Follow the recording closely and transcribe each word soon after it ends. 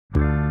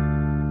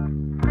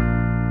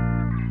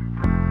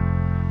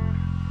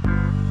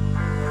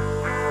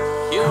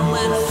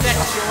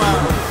Homosexual.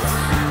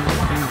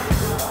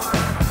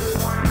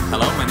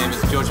 Hello, my name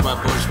is Joshua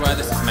Bourgeois.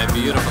 This is my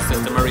beautiful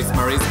sister Maurice.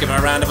 Maurice, give her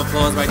a round of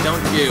applause, why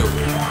don't you?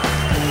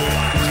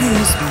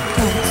 Please,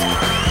 please.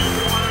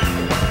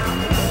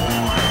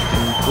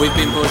 We've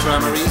been Bourgeois,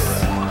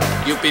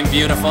 Maurice. You've been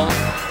beautiful.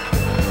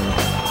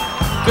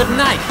 Good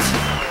night.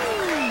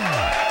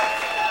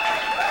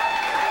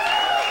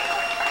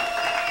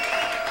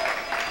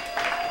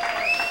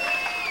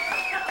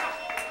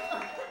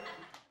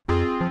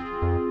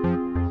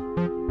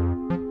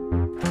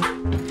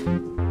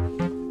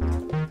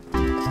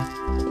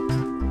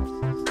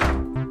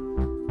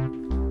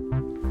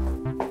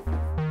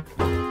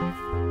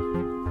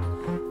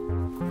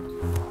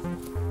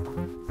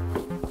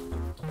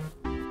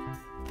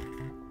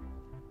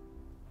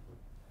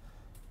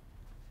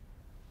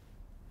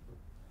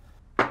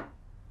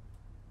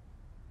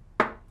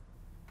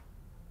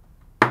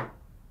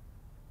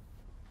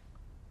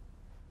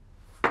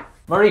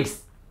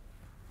 Maurice!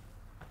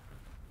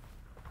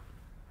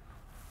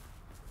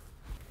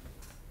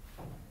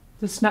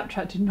 The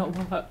Snapchat did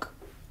not work.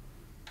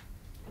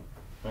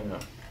 I know.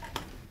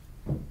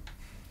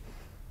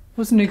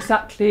 Wasn't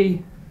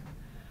exactly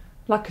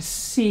like a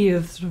sea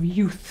of sort of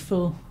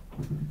youthful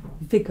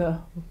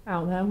vigour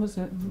out there, was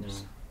it? No.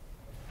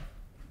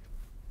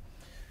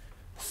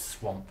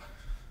 Swamp.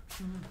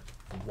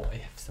 What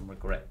if some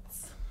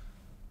regrets?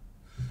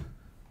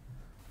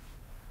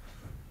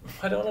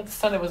 I don't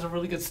understand. It was a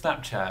really good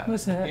Snapchat.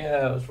 Was it?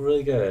 Yeah, it was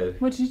really good.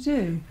 What did you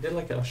do? I did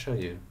like it. I'll show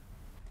you.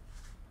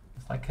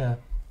 It's like a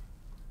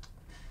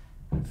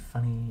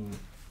funny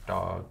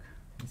dog.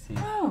 You see?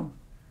 Oh.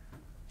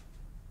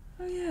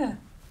 Oh yeah.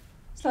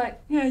 It's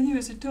like, yeah, you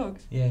as a dog.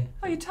 Yeah.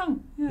 Oh, your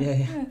tongue. Yeah.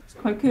 Yeah. It's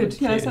quite good.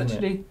 It's Yeah, cute, it's isn't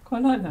actually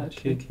quite like that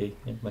actually. Kooky.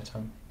 Yeah, my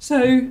tongue.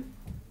 So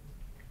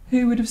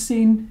who would have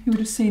seen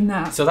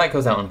that? So that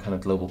goes out on kind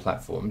of global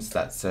platforms.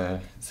 That's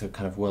a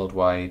kind of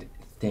worldwide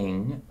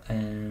thing.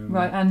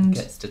 Right, and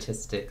get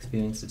statistics,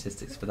 viewing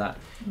statistics for that.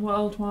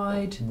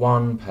 Worldwide.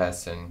 One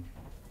person.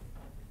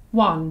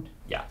 One.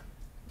 Yeah.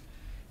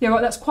 Yeah,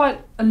 right. That's quite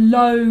a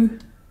low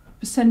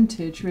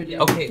percentage, really.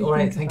 Okay, if you all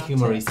right. think Thank you,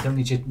 about it. Maurice. Don't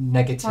need your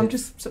negative. I'm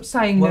just sort of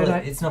saying, well,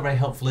 like it's not very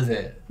helpful, is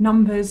it?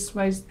 numbers,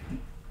 ways,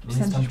 At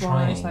least I'm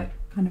percentage-wise, trying. like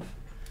kind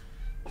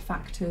of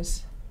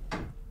factors.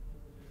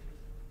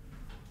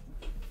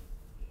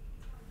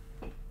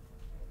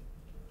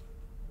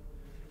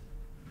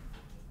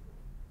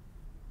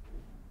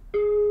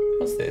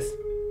 What's this?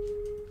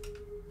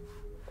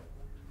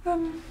 Yeah,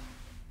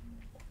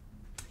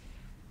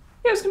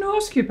 I was going to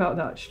ask you about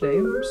that actually.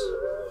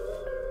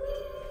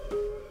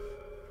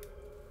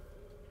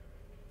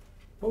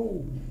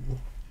 Oh.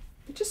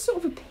 It just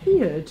sort of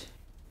appeared.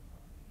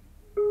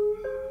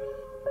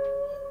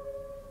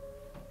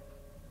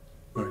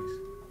 Maurice,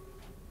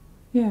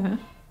 Yeah.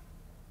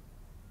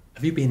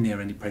 have you been near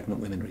any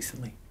pregnant women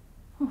recently?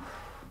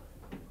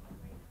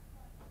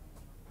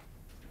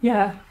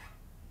 Yeah.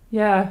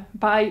 Yeah.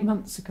 About 8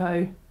 months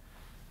ago,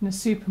 in a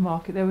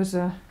supermarket, there was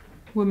a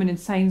woman in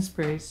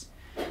Sainsbury's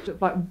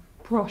that like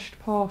brushed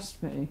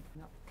past me.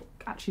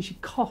 Actually, she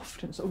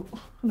coughed and sort of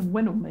kind of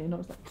went on me, and I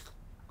was like,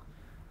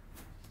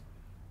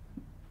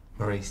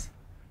 Maurice,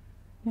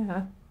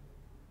 yeah.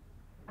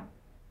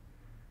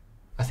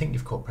 I think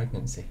you've caught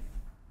pregnancy.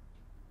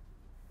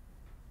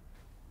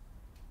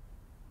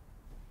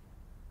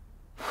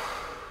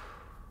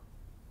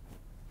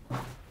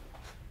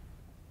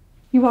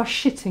 You are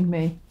shitting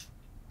me.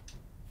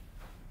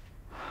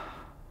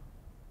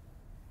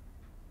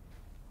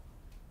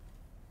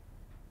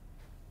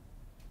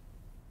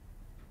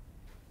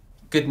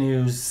 Good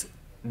news,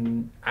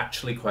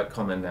 actually quite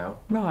common now.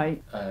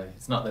 Right.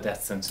 It's not the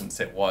death sentence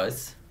it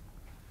was.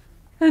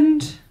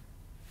 And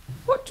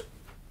what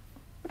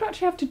do I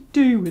actually have to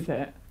do with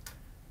it?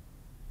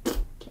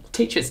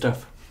 Teach it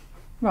stuff.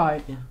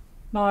 Right. Yeah.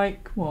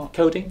 Like what?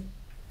 Coding.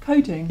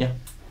 Coding? Yeah.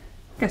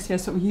 I guess, yeah,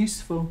 sort of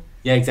useful.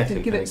 Yeah,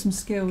 exactly. Give it some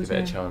skills. Give it a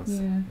yeah. chance.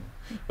 Yeah.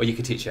 Or you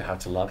could teach it how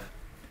to love.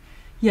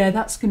 Yeah,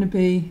 that's going to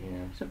be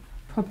Yeah. sort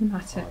of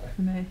problematic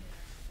for me.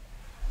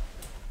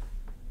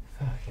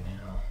 Fucking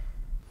hell.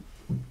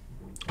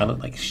 I look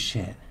like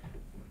shit.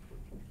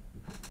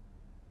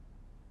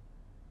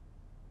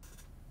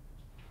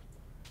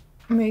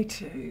 Me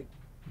too.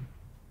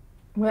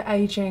 We're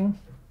ageing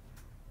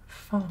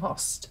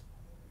fast.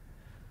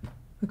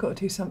 We've got to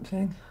do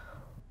something.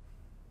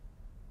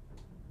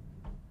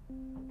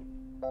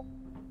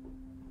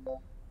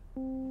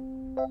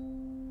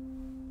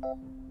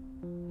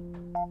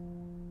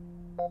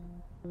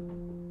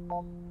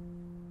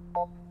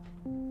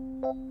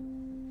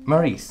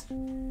 Maurice,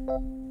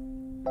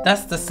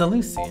 that's the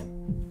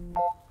solution.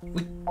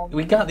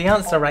 We got the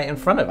answer right in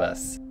front of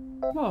us.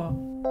 What?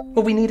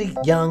 Well, we need a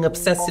young,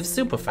 obsessive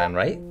superfan,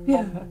 right?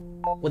 Yeah.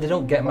 Well, they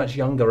don't get much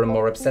younger and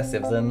more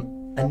obsessive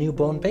than a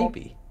newborn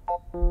baby.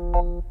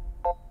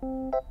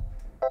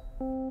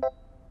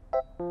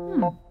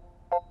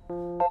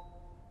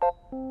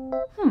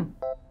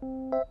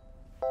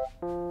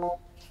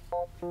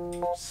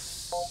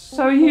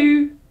 So are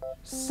you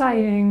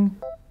saying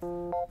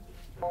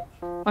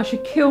I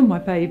should kill my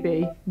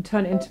baby and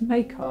turn it into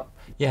makeup.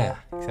 Yeah,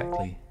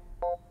 exactly.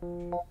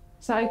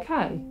 Is that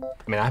okay?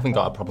 I mean, I haven't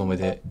got a problem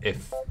with it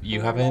if you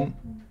haven't.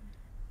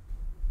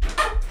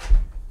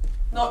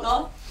 Knock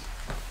knock.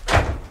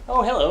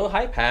 Oh, hello.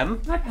 Hi, Pam.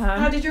 Hi,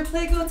 Pam. How did your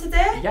play go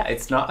today? Yeah,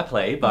 it's not a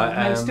play, but...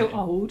 No, it's still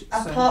old.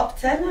 I so-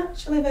 popped in,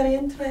 actually, very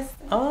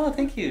interesting. Oh,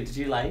 thank you. Did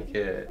you like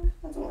it?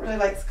 I don't really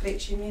like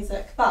screechy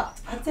music, but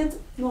I did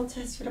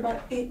notice you're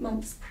about 8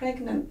 months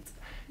pregnant.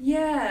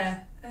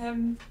 Yeah.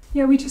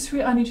 Yeah, we just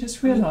only just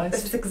This realised.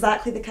 is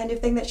exactly the kind of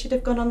thing that should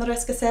have gone on the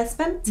risk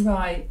assessment. Do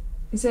Right.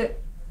 Is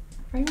it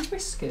very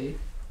risky?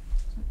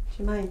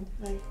 you mind?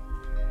 Like,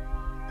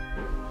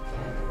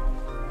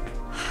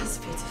 it's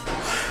beautiful.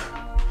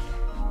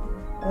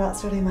 Well,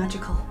 that's really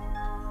magical.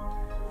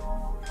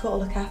 You've got to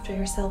look after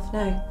yourself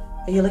now.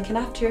 Are you looking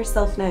after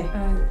yourself now?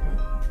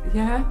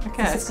 Yeah, I This is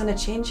guess. going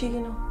to change you, you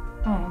know.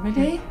 Oh,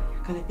 really?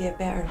 You're going to be a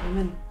better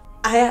woman.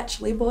 I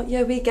actually bought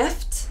you a wee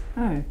gift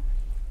Oh.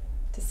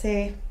 to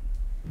say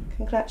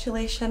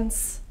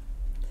congratulations.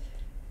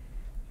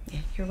 Yeah,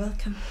 you're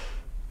welcome.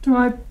 Do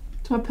I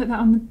put that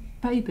on the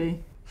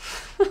baby?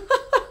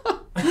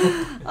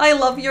 I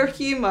love your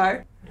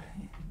humour.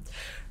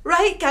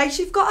 Right, guys,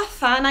 you've got a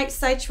fan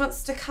outside. She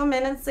wants to come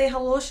in and say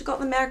hello. She got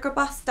the Merger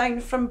bus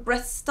down from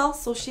Bristol,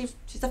 so she's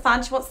a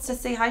fan. She wants to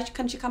say hi.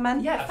 Can she come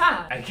in? Yeah,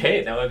 fan.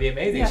 Okay, that would be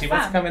amazing. Yeah, she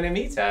wants to fab. come in and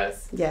meet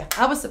us. Yeah,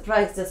 I was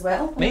surprised as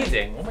well.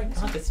 Amazing. Oh my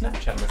god, the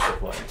Snapchat must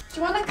have won. Do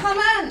you want to come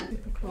in? Do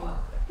you want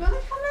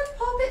to come in,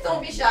 Poppy?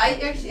 Don't be shy.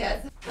 Here she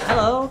is.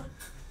 Hello.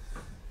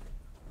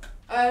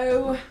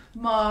 Oh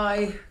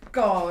my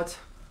god.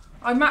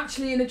 I'm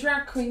actually in a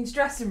drag queen's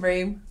dressing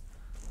room.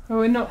 Oh,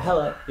 we're not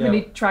Hello.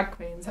 really drag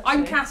queens. Actually.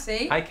 I'm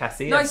Cassie. Hi,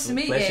 Cassie. Nice It's to a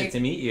meet pleasure you. to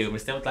meet you. We're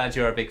still glad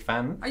you're a big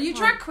fan. Are you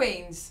drag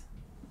queens?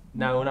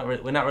 No,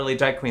 we're not really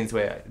drag queens.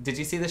 Did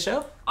you see the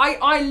show?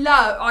 I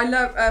love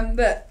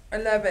it.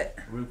 RuPaul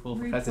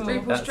RuPaul.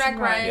 President. RuPaul's Drag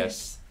Race.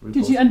 Yes. Did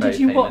you RuPaul's very did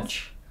you famous.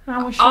 watch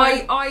our show?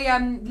 I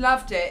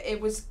loved it.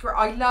 It was great.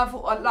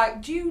 I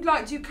do you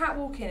do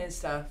catwalking and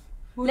stuff?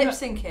 Lip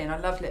syncing. I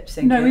love lip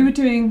syncing. No, we were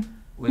doing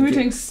Did-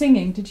 doing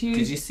singing. Did you?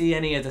 Did you see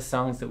any of the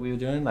songs that we were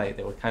doing? Like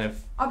they were kind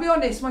of. I'll be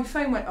honest, my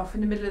phone went off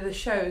in the middle of the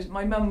show.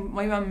 My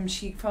mum,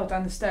 she fell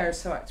down the stairs,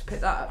 so I had to pick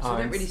that up. So Oh, I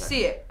didn't I'm really sorry.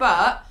 see it.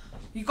 But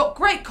you got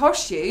great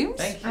costumes.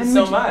 Thank you And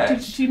so would much.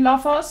 Did you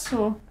love us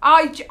or?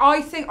 I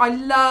think I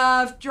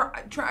love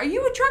are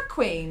you a drag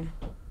queen?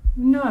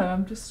 No,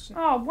 I'm just.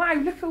 Oh wow!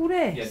 Look at all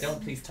this. Yeah,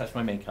 don't please touch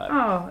my makeup.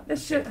 Oh,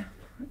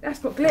 that's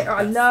got glitter.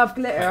 I love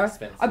quite glitter.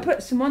 expensive. I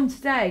put some on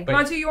today. Can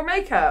Wait. I do your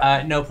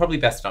makeup? No, probably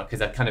best not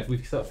because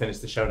we've sort of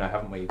finished the show now,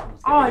 haven't we? Oh,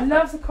 I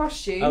love the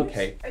costumes.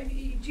 Okay.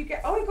 Do you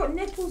get? Oh, you got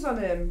nipples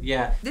on them.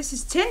 Yeah. This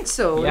is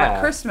tinsel, Yeah. like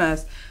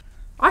Christmas.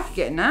 I could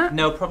get in that.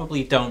 No,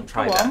 probably don't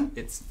try Go that. on.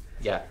 It's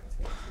yeah.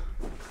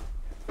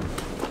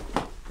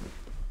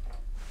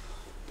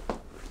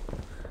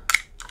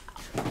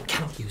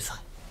 Cannot use her.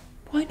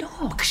 Why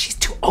not? Because she's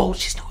too old.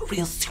 She's not a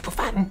real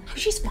Superfan.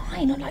 She's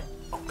fine. I'm like,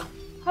 oh god.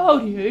 How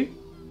old are you?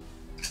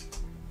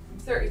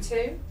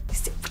 32.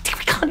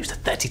 We can't use a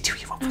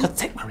 32-year-old. For God's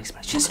sake, Maurice,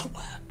 but it doesn't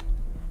work.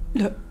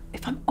 Look,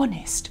 if I'm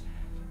honest,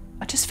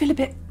 I just feel a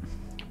bit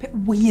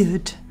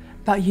weird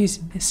about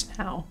using this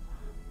now.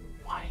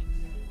 Why?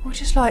 Or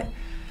just like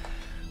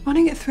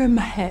running it through in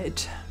my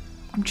head.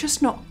 I'm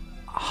just not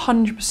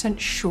 100%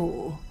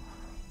 sure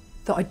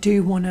that I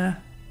do want to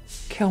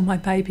kill my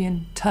baby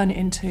and turn it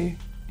into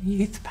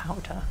youth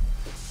powder.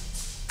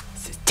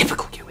 This is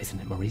typical you, isn't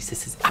it, Maurice?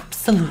 This is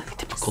absolutely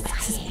typical.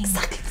 This is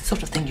exactly the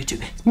sort of thing you do.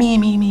 Me.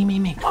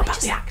 What about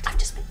the act? I've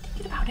just been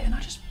thinking about it and I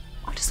just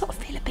sort of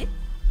feel a bit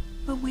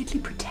weirdly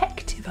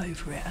protective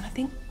over it. And I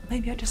think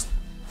maybe I just...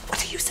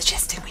 What are you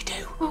suggesting we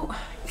do? Well,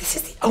 This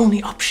is the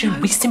only option.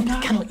 We simply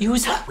cannot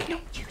use her. we're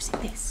not using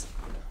this.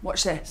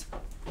 Watch this.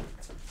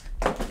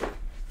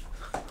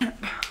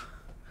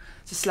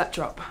 It's a slut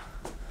drop.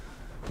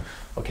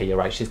 Okay, you're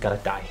right. She's gotta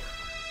die.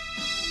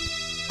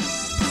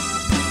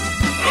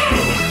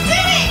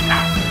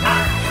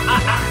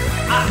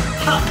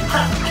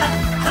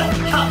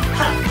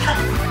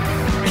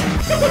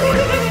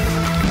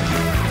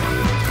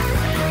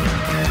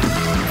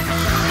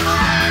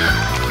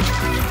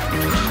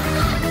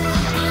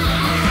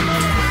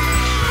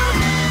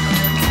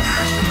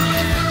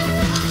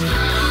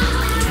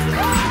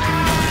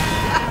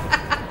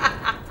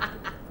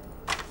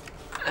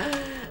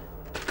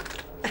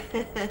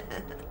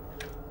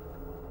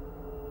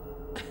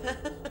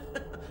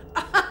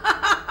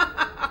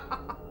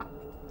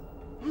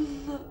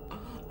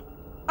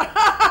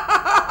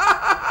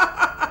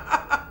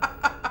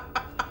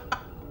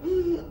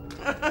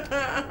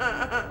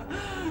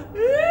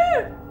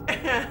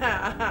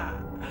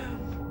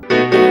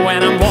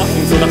 When I'm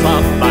walking through the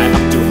pub, I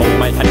have to hold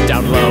my head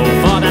down low,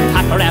 for the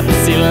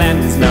paparazzi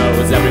lens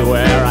knows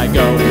everywhere I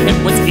go.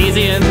 It was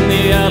easy in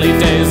the early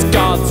days,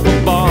 gods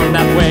were born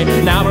that way.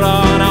 Now we're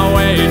on our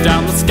way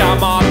down the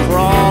scum are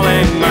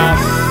crawling up.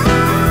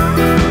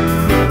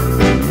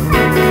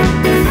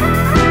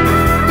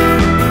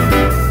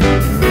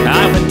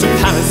 I went to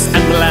Paris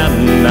and Milan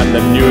and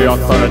to New York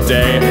for a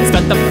day.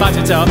 Spent the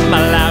budget of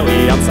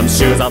Malawi on some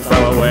shoes I'll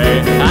throw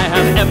away. I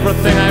have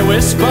everything I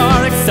wish for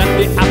except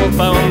the Apple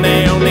phone.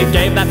 They only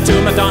gave that to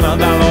Madonna,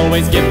 they'll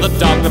always give the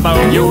dog the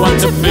bone. You want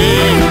to be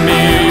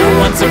me, you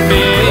want to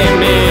be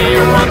me,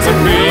 you want to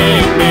be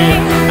me,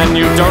 and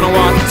you don't know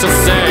what to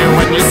say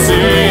when you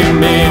see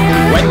me,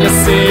 when you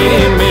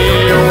see me,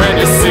 when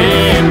you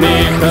see me,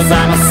 'cause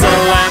I'm a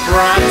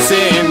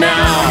celebrity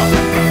now.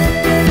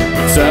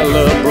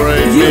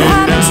 Celebrate me You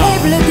had now. a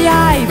table at the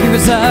Ivy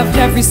reserved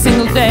every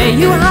single day.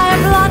 You hire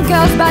blonde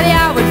girls by the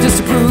hour just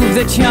to prove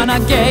that you're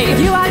not gay.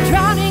 You are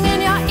drowning